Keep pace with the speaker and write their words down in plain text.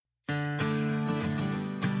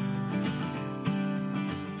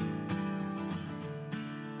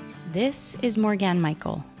This is Morgan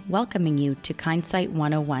Michael, welcoming you to Kindsight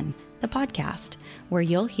 101, the podcast, where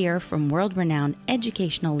you'll hear from world-renowned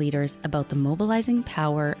educational leaders about the mobilizing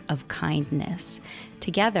power of kindness.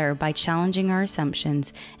 Together, by challenging our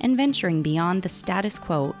assumptions and venturing beyond the status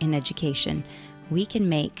quo in education, we can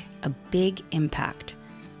make a big impact,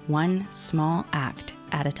 one small act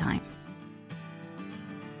at a time.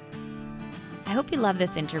 I hope you love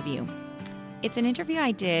this interview. It's an interview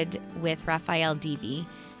I did with Raphael Devey,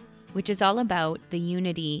 which is all about the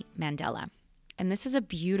Unity Mandala. And this is a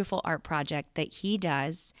beautiful art project that he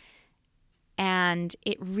does, and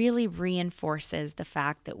it really reinforces the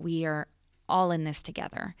fact that we are all in this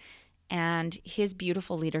together. And his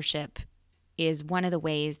beautiful leadership is one of the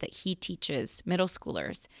ways that he teaches middle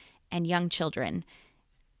schoolers and young children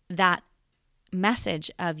that message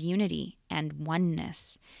of unity and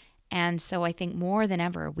oneness. And so I think more than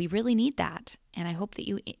ever, we really need that. And I hope that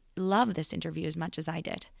you love this interview as much as I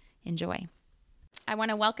did. Enjoy. I want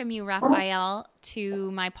to welcome you, Raphael,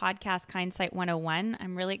 to my podcast, Kindsight 101.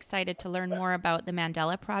 I'm really excited to learn more about the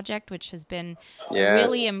Mandala Project, which has been a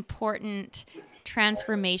really important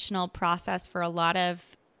transformational process for a lot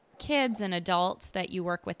of kids and adults that you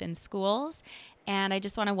work with in schools. And I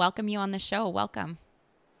just want to welcome you on the show. Welcome.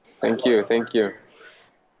 Thank you. Thank you.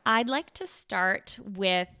 I'd like to start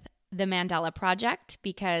with the Mandala Project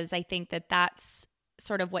because I think that that's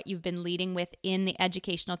sort of what you've been leading with in the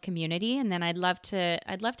educational community, and then I'd love to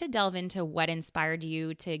delve into what inspired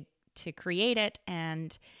you to create it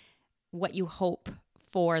and what you hope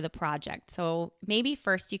for the project. So maybe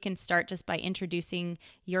first you can start just by introducing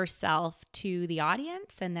yourself to the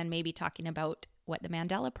audience, and then maybe talking about what the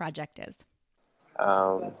Mandala Project is.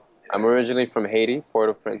 I'm originally from Haiti,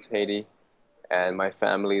 Port-au-Prince, Haiti, and my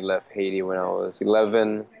family left Haiti when I was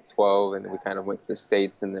 11, 12, and we kind of went to the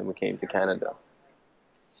States, and then we came to Canada.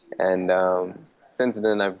 And since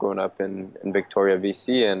then, I've grown up in Victoria,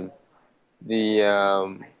 BC, and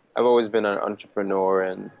I've always been an entrepreneur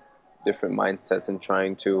and different mindsets and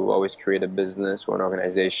trying to always create a business or an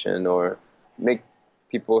organization or make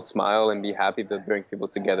people smile and be happy, but bring people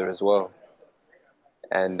together as well.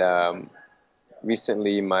 And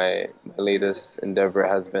recently, my latest endeavor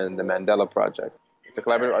has been the Mandala Project. It's a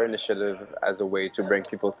collaborative art initiative as a way to bring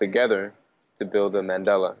people together to build a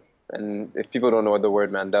mandala. And if people don't know what the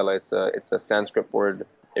word mandala, it's a Sanskrit word.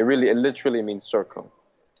 It literally means circle,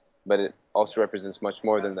 but it also represents much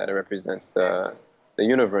more than that. It represents the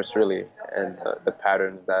universe really, and the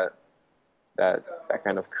patterns that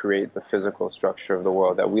kind of create the physical structure of the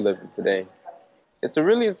world that we live in today. It's a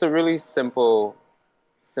really simple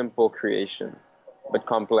creation, but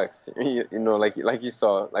complex. You know, like you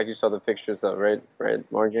saw the pictures of, right,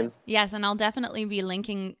 Morgan? Yes, and I'll definitely be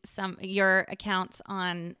linking your accounts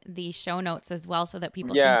on the show notes as well, so that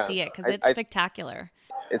people can see it, because it's spectacular.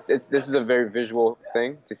 This is a very visual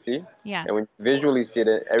thing to see. Yes. And when you visually see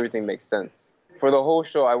it, everything makes sense. For the whole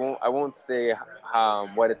show, I won't say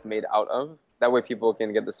what it's made out of. That way, people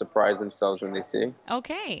can get the surprise themselves when they see.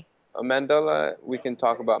 Okay. A mandala, we can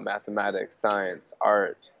talk about mathematics, science,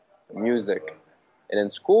 art, music. And in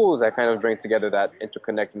schools, I kind of bring together that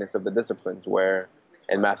interconnectedness of the disciplines, where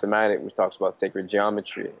in mathematics, we talk about sacred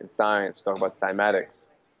geometry. In science, we talk about cymatics.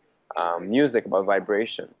 Music, about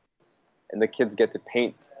vibration. And the kids get to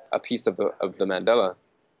paint a piece of the mandala.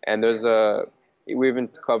 And we even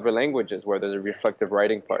cover languages where there's a reflective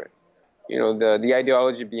writing part. You know, the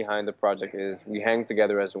ideology behind the project is we hang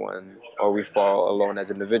together as one, or we fall alone as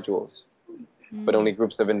individuals. But only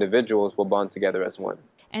groups of individuals will bond together as one.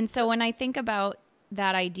 And so when I think about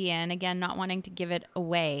that idea, and again, not wanting to give it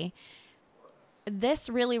away, this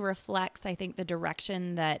really reflects, I think, the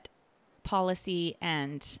direction that policy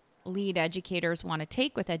and lead educators want to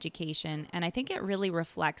take with education. And I think it really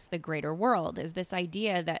reflects the greater world, is this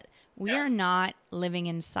idea that we are not living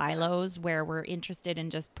in silos where we're interested in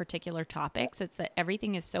just particular topics. It's that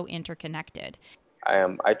everything is so interconnected.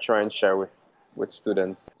 I try and share with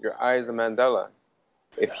students, your eye is a mandala.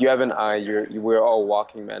 If you have an eye, we're all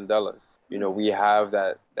walking mandalas. You know, we have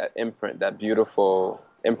that imprint, that beautiful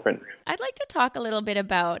imprint. I'd like to talk a little bit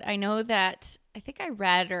about, I know that I think I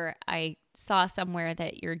read or I saw somewhere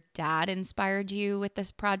that your dad inspired you with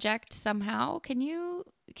this project somehow. Can you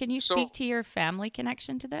speak to your family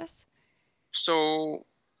connection to this? So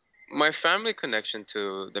my family connection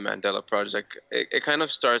to the Mandala Project, it kind of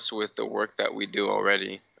starts with the work that we do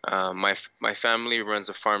already. My family runs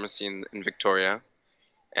a pharmacy in Victoria,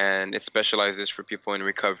 and it specializes for people in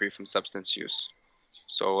recovery from substance use.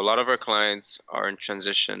 So a lot of our clients are in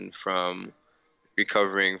transition from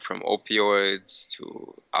recovering from opioids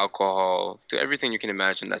to alcohol to everything you can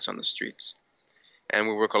imagine that's on the streets. And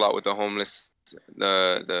we work a lot with the homeless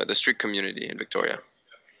the street community in Victoria.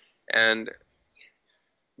 And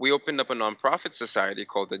we opened up a nonprofit society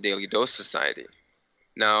called the Daily Dose Society.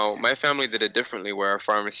 Now, my family did it differently, where our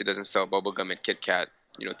pharmacy doesn't sell bubblegum and Kit Kat.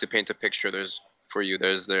 To paint a picture, there's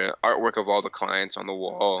the artwork of all the clients on the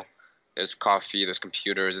wall. There's coffee, there's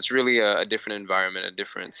computers. It's really a different environment, a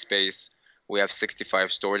different space. We have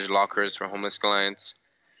 65 storage lockers for homeless clients,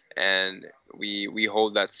 and we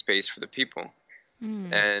hold that space for the people.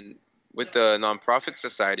 And with the nonprofit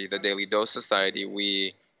society, the Daily Dose Society,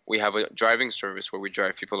 we have a driving service where we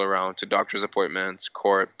drive people around to doctor's appointments,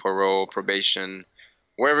 court, parole, probation,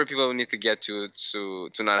 wherever people need to get to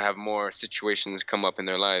not have more situations come up in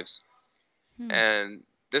their lives. And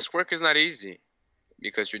this work is not easy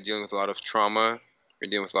because you're dealing with a lot of trauma, you're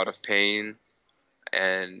dealing with a lot of pain,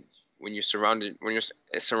 and when you're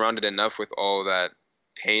surrounded enough with all that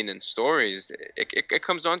pain and stories, it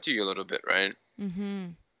comes onto you a little bit, right?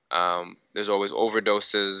 There's always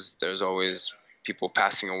overdoses. There's always people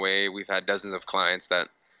passing away. We've had dozens of clients that,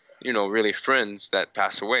 really friends that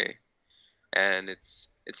pass away, and it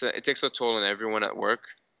takes a toll on everyone at work.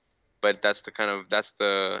 But that's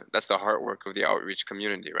the heart work of the outreach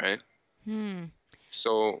community, right?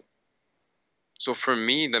 So so for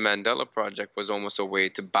me, the Mandela Project was almost a way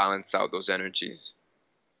to balance out those energies.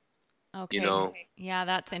 Okay. You know, Yeah,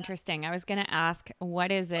 that's interesting. I was going to ask,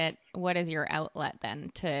 what is it? What is your outlet then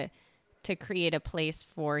to create a place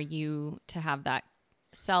for you to have that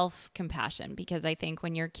self-compassion? Because I think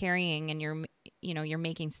when you're carrying and you're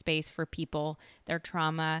making space for people, their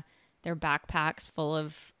trauma, their backpacks full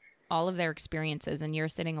of all of their experiences, and you're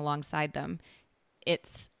sitting alongside them.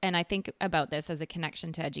 And I think about this as a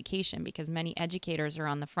connection to education, because many educators are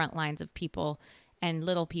on the front lines of people and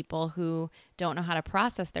little people who don't know how to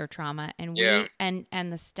process their trauma. And yeah, and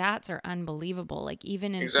the stats are unbelievable. Like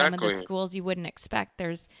even in some of the exactly. schools you wouldn't expect,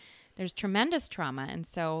 there's tremendous trauma. And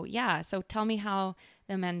so, yeah, so tell me how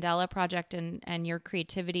the Mandela Project and your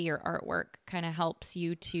creativity or artwork kind of helps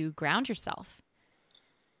you to ground yourself.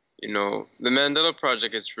 The Mandela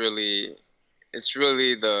Project is it's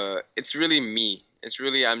really me. It's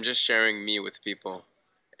really I'm just sharing me with people,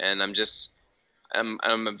 and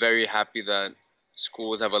I'm very happy that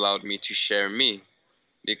schools have allowed me to share me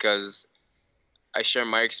because I share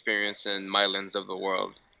my experience and my lens of the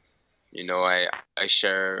world. I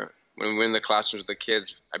share when we're in the classrooms with the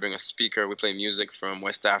kids. I bring a speaker. We play music from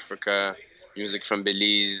West Africa, music from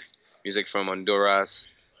Belize, music from Honduras,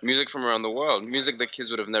 music from around the world, music that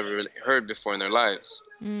kids would have never really heard before in their lives,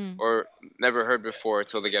 or never heard before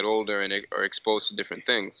until they get older and are exposed to different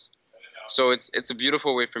things. So it's a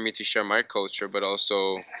beautiful way for me to share my culture, but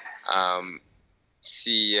also um,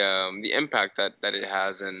 see the impact that it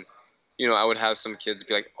has. And I would have some kids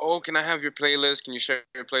be like, "Oh, can I have your playlist? Can you share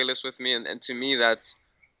your playlist with me?" And to me, that's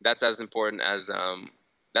as important as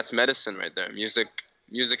that's medicine right there. Music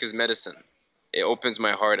is medicine. It opens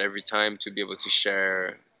my heart every time to be able to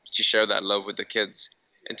share that love with the kids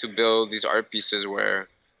and to build these art pieces where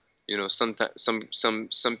sometimes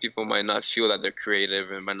some people might not feel that they're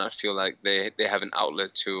creative and might not feel like they have an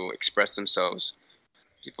outlet to express themselves.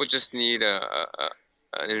 People just need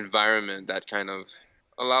an environment that kind of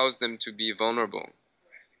allows them to be vulnerable,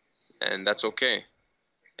 and that's okay.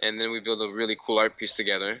 And then we build a really cool art piece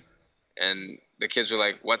together, and the kids are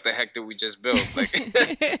like, "What the heck did we just build?" Like,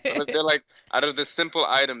 they're like, out of this simple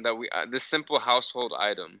item this simple household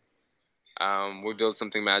item, we build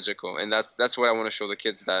something magical, and that's what I want to show the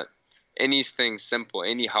kids, that anything simple,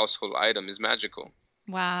 any household item is magical.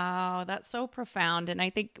 Wow, that's so profound. And I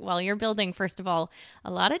think while you're building, first of all,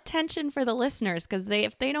 a lot of tension for the listeners, because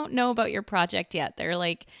if they don't know about your project yet, they're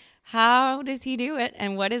like, how does he do it?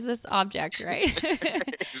 And what is this object, right?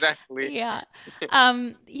 Exactly. Yeah.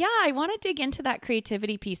 Yeah, I want to dig into that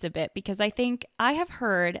creativity piece a bit, because I think I have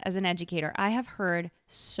heard, as an educator, I have heard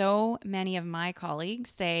so many of my colleagues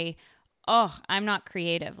say, oh, I'm not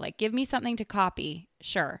creative. Like, give me something to copy,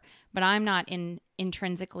 sure, but I'm not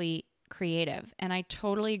intrinsically creative. And I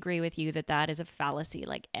totally agree with you that that is a fallacy.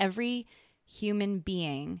 Like, every human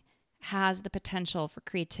being has the potential for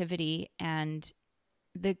creativity and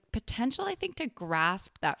the potential, I think, to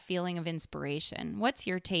grasp that feeling of inspiration. What's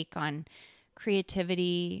your take on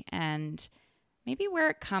creativity and maybe where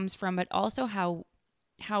it comes from, but also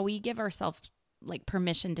how we give ourselves like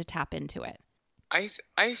permission to tap into it?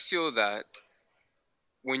 I feel that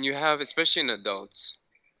when you have, especially in adults,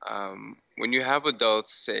 when you have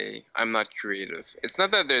adults say, "I'm not creative," it's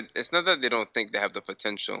not that they don't think they have the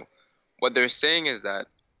potential. What they're saying is that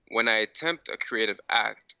when I attempt a creative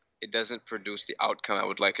act, it doesn't produce the outcome I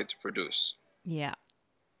would like it to produce. Yeah.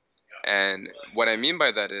 And what I mean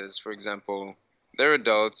by that is, for example, they're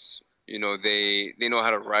adults, They know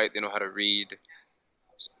how to write, they know how to read.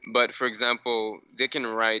 But for example, they can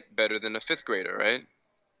write better than a fifth grader, right?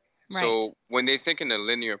 Right. So when they think in a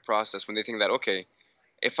linear process, when they think that, okay,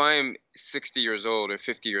 if I'm 60 years old or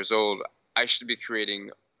 50 years old, I should be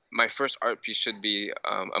creating my first art piece should be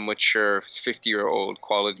a mature 50-year-old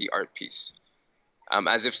quality art piece,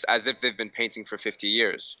 as if they've been painting for 50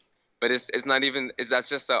 years. But it's not even that's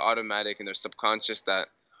just automatic in their subconscious that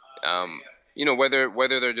um,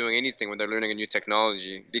 whether they're doing anything, when they're learning a new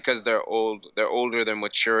technology, because they're older, they're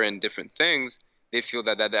mature in different things. They feel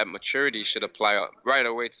that maturity should apply right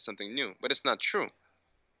away to something new, but it's not true.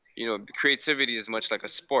 Creativity is much like a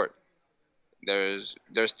sport. There's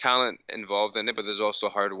talent involved in it, but there's also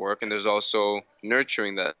hard work, and there's also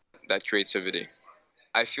nurturing that creativity.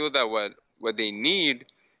 I feel that what they need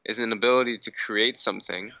is an ability to create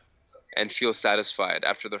something and feel satisfied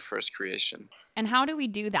after the first creation. And how do we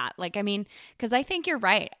do that? Like, I mean, because I think you're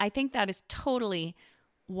right. I think that is totally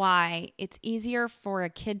why it's easier for a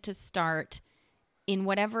kid to start in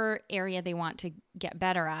whatever area they want to get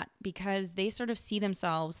better at, because they sort of see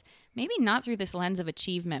themselves maybe not through this lens of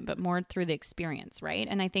achievement, but more through the experience, right?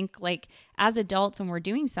 And I think, like, as adults, when we're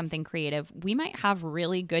doing something creative, we might have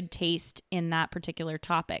really good taste in that particular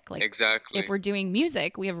topic. Like, Exactly. if we're doing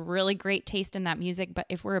music, we have really great taste in that music, but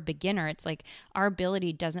if we're a beginner, it's like our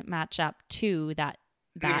ability doesn't match up to that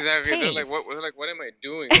Exactly. taste. They're like, what am I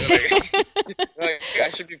doing? Like, I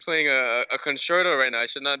should be playing a concerto right now. I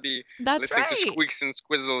should not be That's listening to right. squeaks and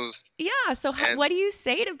squizzles. Yeah. So, And what do you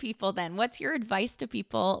say to people then? What's your advice to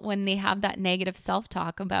people when they have that negative self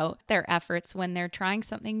talk about their efforts when they're trying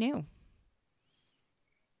something new?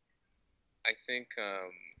 I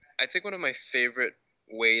think one of my favorite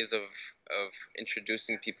ways of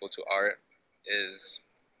introducing people to art is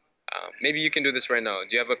maybe you can do this right now.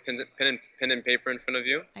 Do you have a pen and paper in front of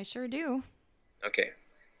you? I sure do. Okay.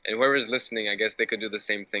 And whoever's listening, I guess they could do the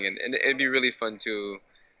same thing, and it'd be really fun to.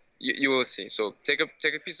 You will see. So take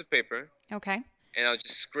a piece of paper, Okay. and I'll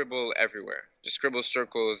just scribble everywhere. Just scribble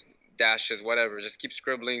circles, dashes, whatever. Just keep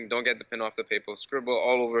scribbling. Don't get the pen off the paper. Scribble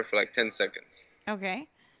all over for like 10 seconds. Okay.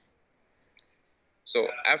 So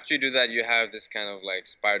after you do that, you have this kind of like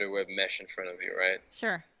spider web mesh in front of you, right?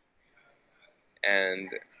 Sure. And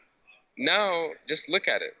now just look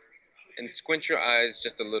at it and squint your eyes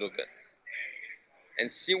just a little bit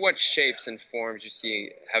and see what shapes and forms you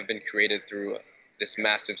see have been created through this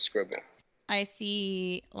massive scribble. I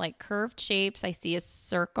see like curved shapes. I see a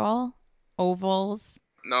circle, ovals.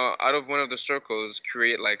 Now, out of one of the circles,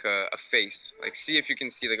 create like a face. Like, see if you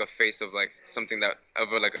can see like a face of like something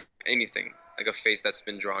anything, like a face that's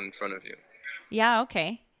been drawn in front of you. Yeah.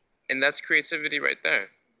 Okay. And that's creativity right there.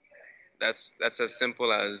 That's as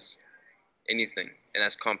simple as anything and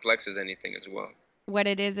as complex as anything as well. What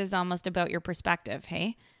it is almost about your perspective.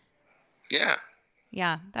 Hey. Yeah.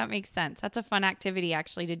 Yeah, that makes sense. That's a fun activity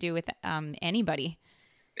actually to do with anybody.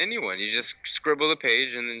 Anyone. You just scribble a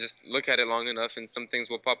page and then just look at it long enough and some things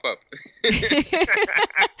will pop up.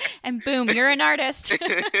 And boom, you're an artist.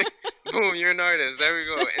 Boom, you're an artist. There we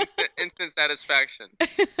go. Instant satisfaction.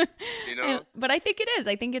 But I think it is.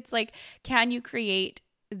 I think it's like, can you create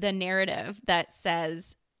the narrative that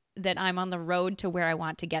says that I'm on the road to where I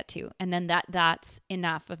want to get to? And then that's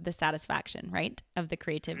enough of the satisfaction, right? Of the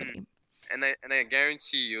creativity. And I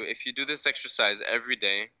guarantee you, if you do this exercise every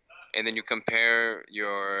day, and then you compare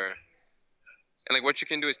and like what you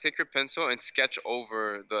can do is take your pencil and sketch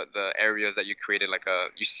over the areas that you created, like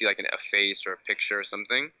you see like a face or a picture or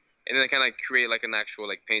something, and then kind of like create like an actual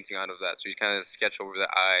like painting out of that. So you kind of sketch over the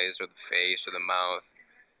eyes or the face or the mouth.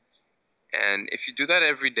 And if you do that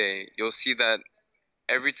every day, you'll see that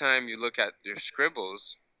every time you look at your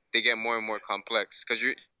scribbles, they get more and more complex because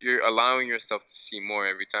you're allowing yourself to see more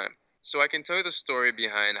every time. So I can tell you the story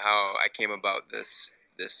behind how I came about this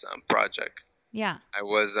project. Yeah. I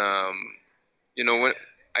was when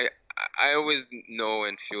I always know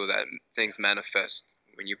and feel that things manifest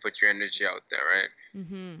when you put your energy out there, right?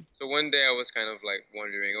 Mm-hmm. So one day I was kind of like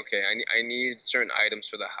wondering, okay, I need certain items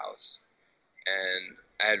for the house, and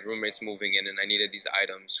I had roommates moving in, and I needed these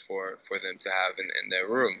items for them to have in their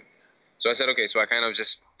room. So I said, okay, so I kind of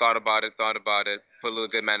just thought about it, put a little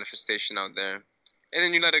good manifestation out there, and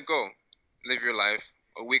then you let it go, live your life.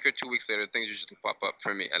 A week or 2 weeks later, things usually pop up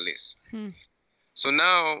for me, at least. So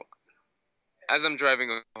now, as I'm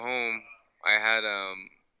driving home, I had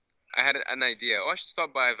an idea. Oh, I should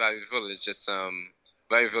stop by Value Village.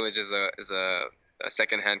 Value Village is a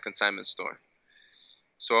secondhand consignment store.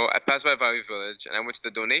 So I passed by Value Village and I went to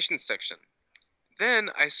the donation section. Then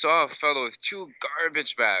I saw a fellow with 2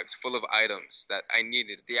 garbage bags full of items that I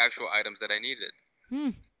needed, the actual items that I needed.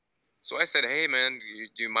 So I said, "Hey man,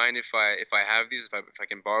 do you mind if I have these, if I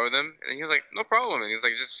can borrow them?" And he was like, "No problem." And he was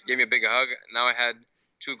like, just gave me a big hug. Now I had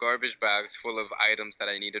two garbage bags full of items that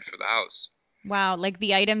I needed for the house. Wow, like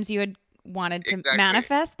the items you had wanted to Exactly,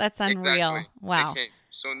 manifest? That's exactly. unreal. They Wow. came.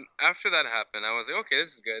 So after that happened, I was like, okay,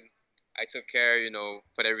 this is good. I took care,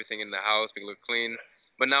 put everything in the house, make it look clean.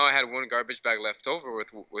 But now I had one garbage bag left over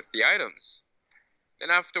with the items.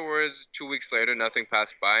 Then afterwards, 2 weeks later, nothing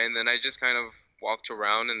passed by, and then I just kind of walked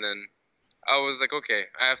around, and then I was like, okay,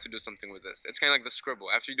 I have to do something with this. It's kind of like the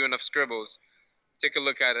scribble. After you do enough scribbles, take a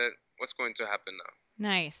look at it. What's going to happen now?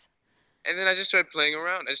 Nice. And then I just started playing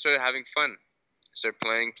around. I started having fun. I started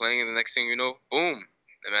playing, and the next thing you know, boom,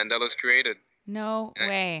 the Mandela's created. No And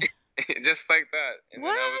way. just like that. And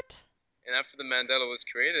then What? and after the Mandela was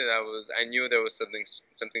created, I knew there was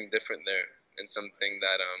something different there, and something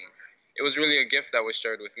that it was really a gift that was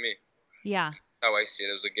shared with me. Yeah. That's how I see it.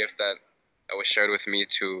 It was a gift that was shared with me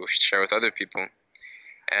to share with other people.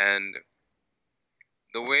 And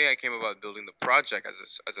the way I came about building the project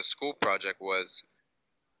as a school project was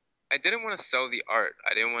I didn't want to sell the art.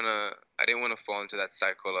 I didn't want to fall into that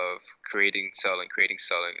cycle of creating, selling,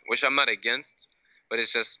 which I'm not against, but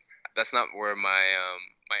it's just that's not where my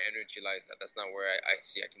energy lies at. That's not where I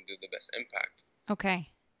see I can do the best impact. Okay.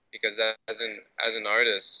 Because as an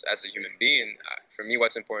artist, as a human being, for me,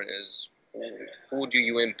 what's important is who do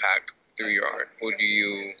you impact through your art? Who do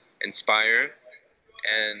you inspire,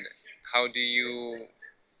 and how do you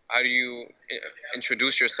how do you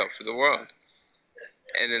introduce yourself to the world?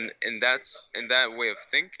 And in that way of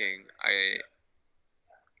thinking,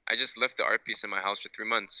 I just left the art piece in my house for 3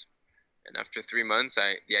 months, and after 3 months,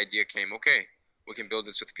 the idea came. Okay, we can build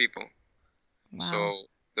this with people. Wow. So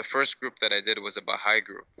the first group that I did was a Baha'i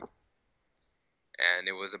group, and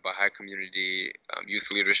it was a Baha'i community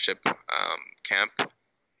youth leadership camp,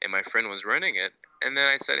 and my friend was running it. And then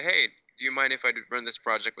I said, "Hey, do you mind if I run this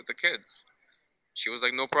project with the kids?" She was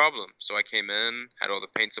like, "No problem." So I came in, had all the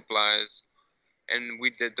paint supplies, and we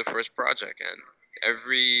did the first project. And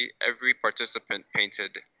every participant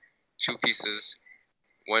painted two pieces,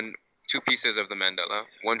 one two pieces of the mandala,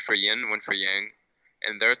 one for yin, one for yang,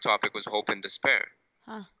 and their topic was hope and despair.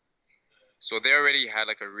 Huh. So they already had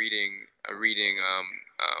like readings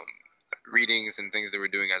and things they were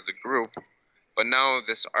doing as a group. But now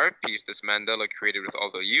this art piece, this mandala created with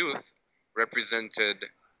all the youth, represented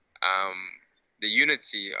um, the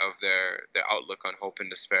unity of their outlook on hope and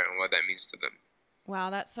despair and what that means to them. Wow,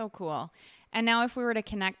 that's so cool. And now if we were to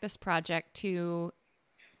connect this project to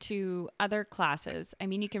other classes, I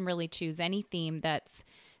mean, you can really choose any theme that's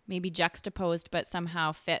maybe juxtaposed but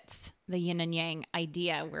somehow fits the yin and yang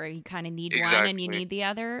idea where you kind of need one and you need the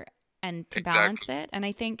other and to balance it. And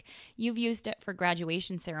I think you've used it for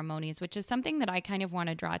graduation ceremonies, which is something that I kind of want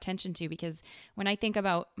to draw attention to, because when I think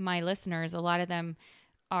about my listeners, a lot of them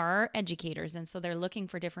are educators, and so they're looking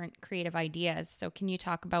for different creative ideas. So can you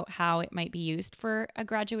talk about how it might be used for a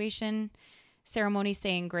graduation ceremony,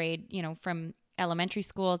 say in grade, from elementary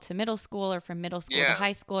school to middle school, or from middle school to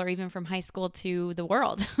high school, or even from high school to the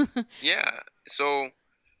world? Yeah. So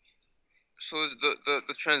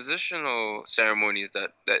the transitional ceremonies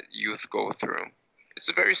that youth go through, it's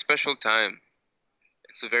a very special time.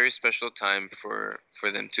 It's a very special time for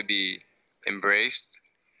them to be embraced,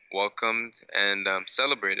 welcomed, and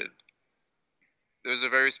celebrated. There's a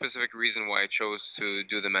very specific reason why I chose to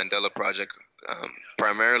do the Mandela Project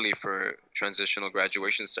primarily for transitional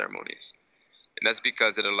graduation ceremonies. And that's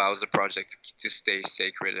because it allows the project to stay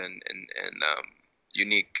sacred and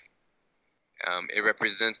unique. It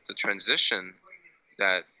represents the transition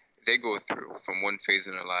that they go through from one phase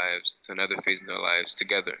in their lives to another phase in their lives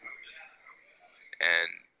together. And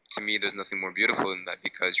to me, there's nothing more beautiful than that,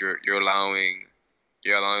 because you're allowing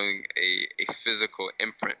a physical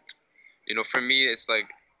imprint. For me, it's like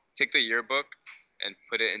take the yearbook and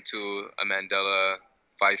put it into a Mandela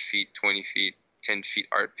 5 feet, 20 feet, 10 feet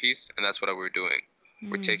art piece, and that's what we're doing.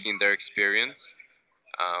 We're taking their experience,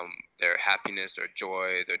 their happiness, their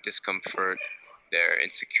joy, their discomfort, their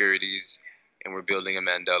insecurities, and we're building a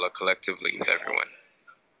mandala collectively with everyone.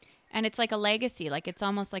 And it's like a legacy, like it's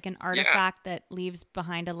almost like an artifact that leaves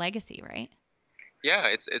behind a legacy, right? Yeah,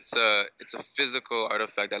 it's a physical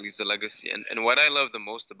artifact that leaves a legacy. And what I love the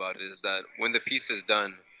most about it is that when the piece is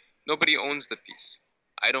done, nobody owns the piece.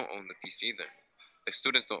 I don't own the piece either. The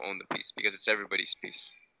students don't own the piece, because it's everybody's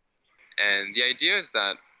piece. And the idea is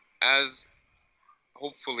that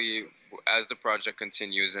hopefully, as the project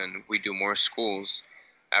continues and we do more schools,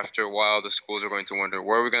 after a while, the schools are going to wonder,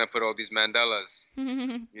 where are we going to put all these mandalas?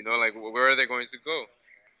 Like, where are they going to go?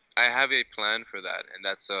 I have a plan for that, and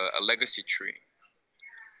that's a legacy tree.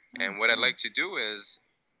 And what I'd like to do is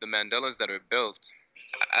the mandalas that are built,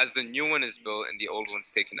 as the new one is built and the old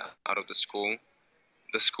one's taken out of the school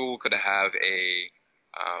could have a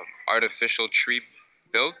artificial tree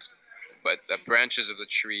built, but the branches of the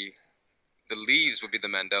tree, the leaves would be the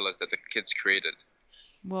mandalas that the kids created.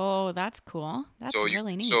 Whoa, that's cool. That's So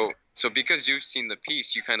really neat. so because you've seen the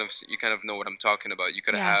piece, you kind of know what I'm talking about. You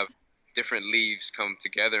could have Yes. different leaves come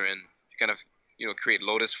together and you kind of create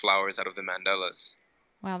lotus flowers out of the mandalas.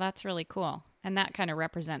 Wow, that's really cool. And that kind of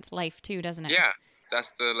represents life too, doesn't it? Yeah,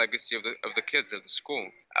 that's the legacy of the kids of the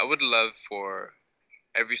school. I would love for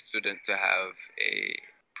every student to have a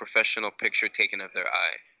professional picture taken of their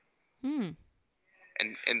eye, Hmm.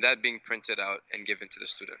 and that being printed out and given to the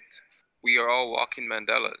student. We are all walking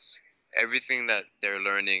mandalas. Everything that they're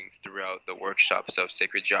learning throughout the workshops of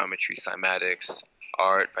sacred geometry, cymatics,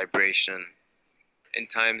 art, vibration, in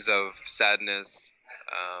times of sadness,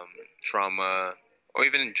 trauma, or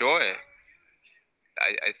even joy,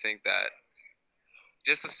 I think that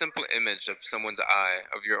just a simple image of someone's eye,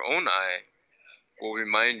 of your own eye, will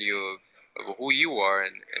remind you of who you are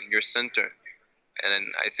and your center.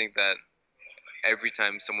 And I think that every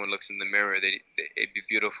time someone looks in the mirror, it'd be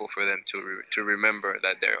beautiful for them to remember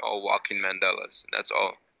that they're all walking mandalas. That's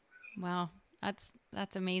all. Wow.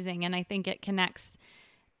 That's amazing. And I think it connects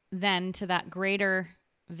then to that greater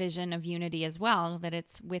vision of unity as well, that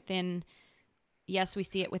it's within, yes, we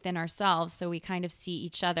see it within ourselves, so we kind of see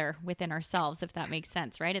each other within ourselves, if that makes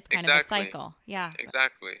sense, right? It's kind of a cycle. Yeah.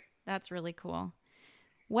 Exactly. That's really cool.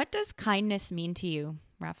 What does kindness mean to you,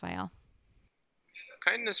 Raphael?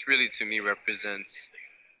 Kindness really to me represents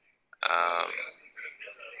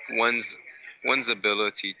one's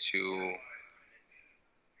ability to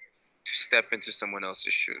step into someone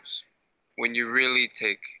else's shoes. When you really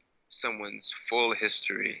take someone's full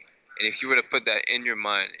history, and if you were to put that in your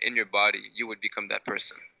mind, in your body, you would become that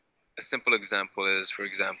person. A simple example is, for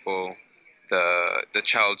example, the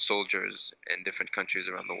child soldiers in different countries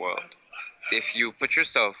around the world. If you put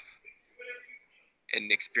yourself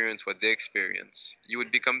and experience what they experience, you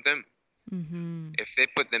would become them. Mm-hmm. If they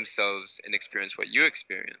put themselves and experience what you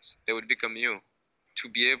experience, they would become you. To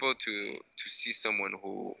be able to see someone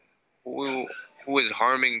who who is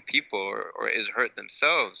harming people or is hurt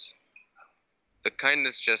themselves, the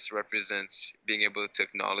kindness just represents being able to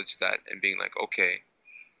acknowledge that and being like, okay,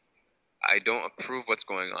 I don't approve what's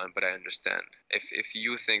going on, but I understand. If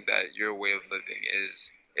you think that your way of living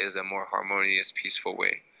is a more harmonious, peaceful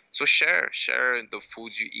way, so share the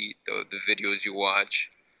foods you eat, the videos you watch,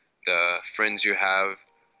 the friends you have,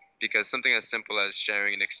 because something as simple as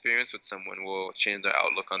sharing an experience with someone will change their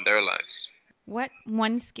outlook on their lives. What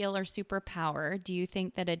one skill or superpower do you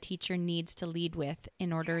think that a teacher needs to lead with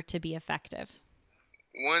in order to be effective?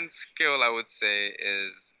 One skill I would say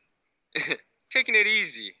is taking it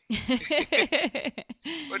easy.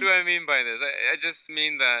 What do I mean by this? I just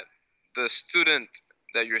mean that the student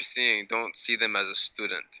that you're seeing, don't see them as a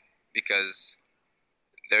student, because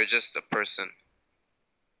they're just a person.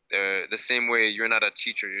 They're the same way you're not a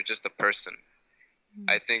teacher, you're just a person.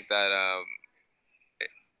 I think that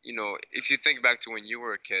if you think back to when you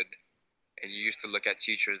were a kid and you used to look at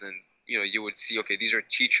teachers, and you would see, okay, these are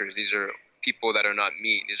teachers, these are people that are not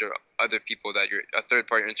me, these are other people that you're a third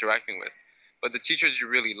party you're interacting with. But the teachers you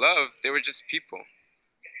really love, they were just people.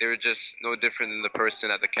 They were just no different than the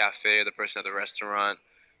person at the cafe, or the person at the restaurant,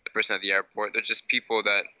 the person at the airport. They're just people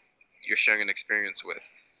that you're sharing an experience with.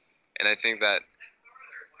 And I think that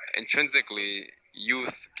intrinsically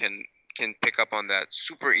youth can pick up on that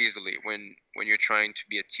super easily when you're trying to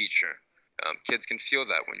be a teacher. Kids can feel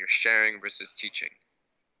that when you're sharing versus teaching.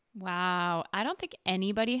 Wow. I don't think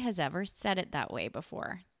anybody has ever said it that way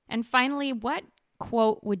before. And finally, what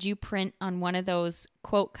quote would you print on one of those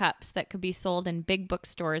quote cups that could be sold in big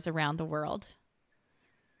bookstores around the world?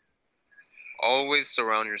 Always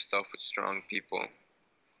surround yourself with strong people.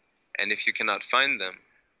 And if you cannot find them,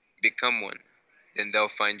 become one. Then they'll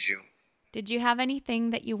find you. Did you have anything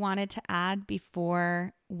that you wanted to add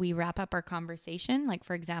before we wrap up our conversation? Like,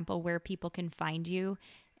 for example, where people can find you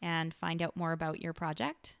and find out more about your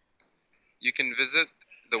project? You can visit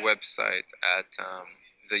the website at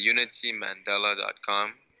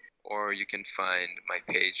theunitymandela.com, or you can find my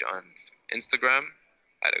page on Instagram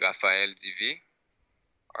at Raphael Divi,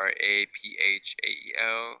 RAPHAELDIVI.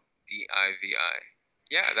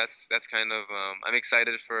 Yeah, that's kind of I'm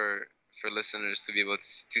excited for listeners to be able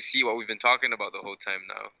to see what we've been talking about the whole time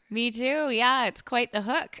now. Me too. Yeah, it's quite the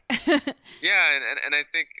hook. Yeah, and I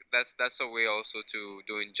think that's a way also to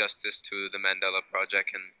doing justice to the Mandela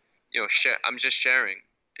Project, and share. I'm just sharing,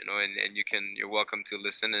 and you're welcome to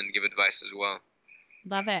listen and give advice as well.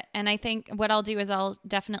 Love it. And I think what I'll do is I'll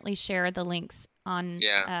definitely share the links on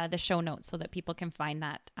the show notes so that people can find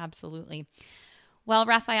that. Absolutely. Well,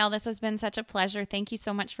 Raphael, this has been such a pleasure. Thank you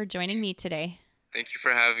so much for joining me today. Thank you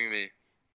for having me.